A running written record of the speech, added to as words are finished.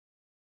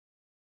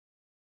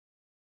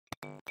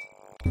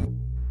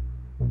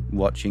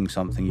Watching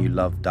something you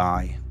love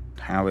die,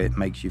 how it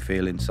makes you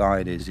feel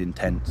inside is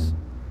intense.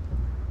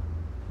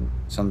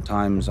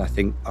 Sometimes I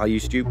think, are you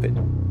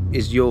stupid?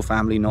 Is your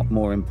family not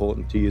more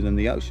important to you than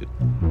the ocean?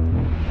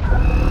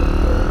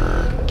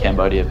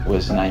 Cambodia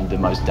was named the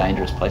most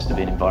dangerous place to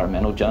be an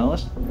environmental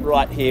journalist.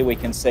 Right here we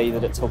can see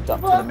that it's hooked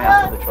up to the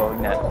mouth of the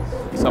trawling net.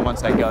 Someone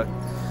say go.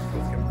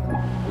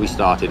 We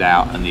started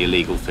out and the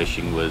illegal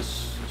fishing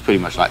was pretty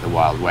much like the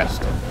Wild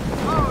West.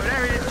 Oh,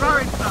 there he is,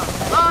 throwing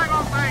stuff. Live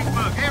on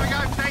Facebook. Here we go,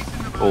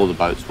 chasing the boat. All the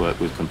boats work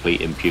with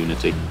complete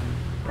impunity.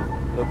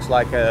 Looks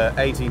like a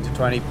 18 to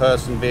 20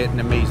 person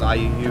Vietnamese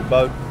IUU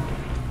boat.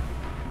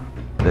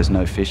 There's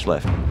no fish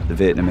left. The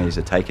Vietnamese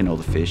are taking all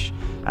the fish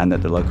and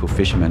that the local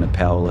fishermen are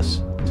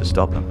powerless to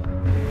stop them.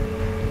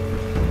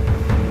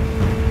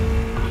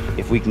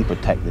 If we can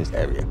protect this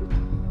area,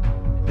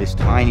 this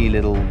tiny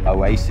little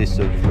oasis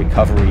of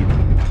recovery,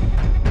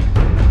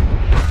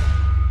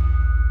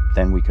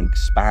 then we can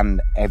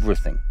expand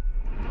everything.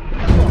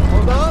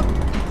 Hold up.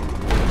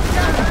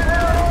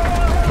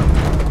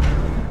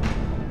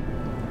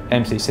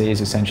 MCC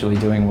is essentially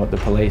doing what the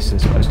police are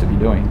supposed to be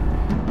doing.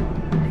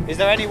 Is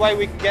there any way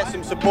we can get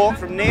some support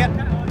from near?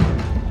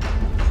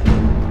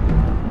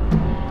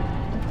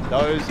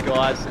 Those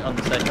guys on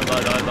the second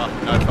boat over.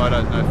 No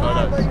photos, no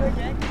photos.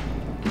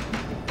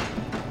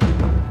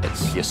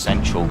 It's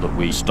essential that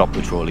we stop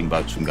the trawling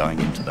boats from going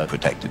into the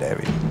protected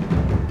area.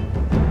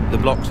 The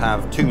blocks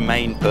have two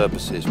main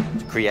purposes: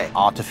 to create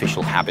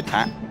artificial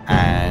habitat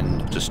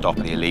and to stop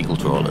the illegal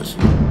trawlers.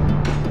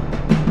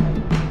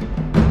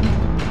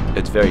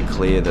 It's very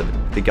clear that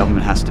the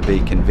government has to be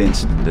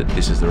convinced that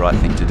this is the right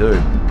thing to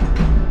do.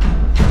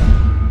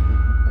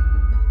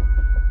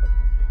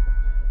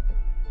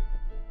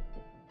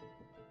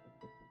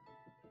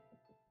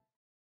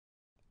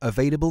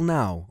 Available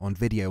now on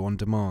video on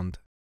demand.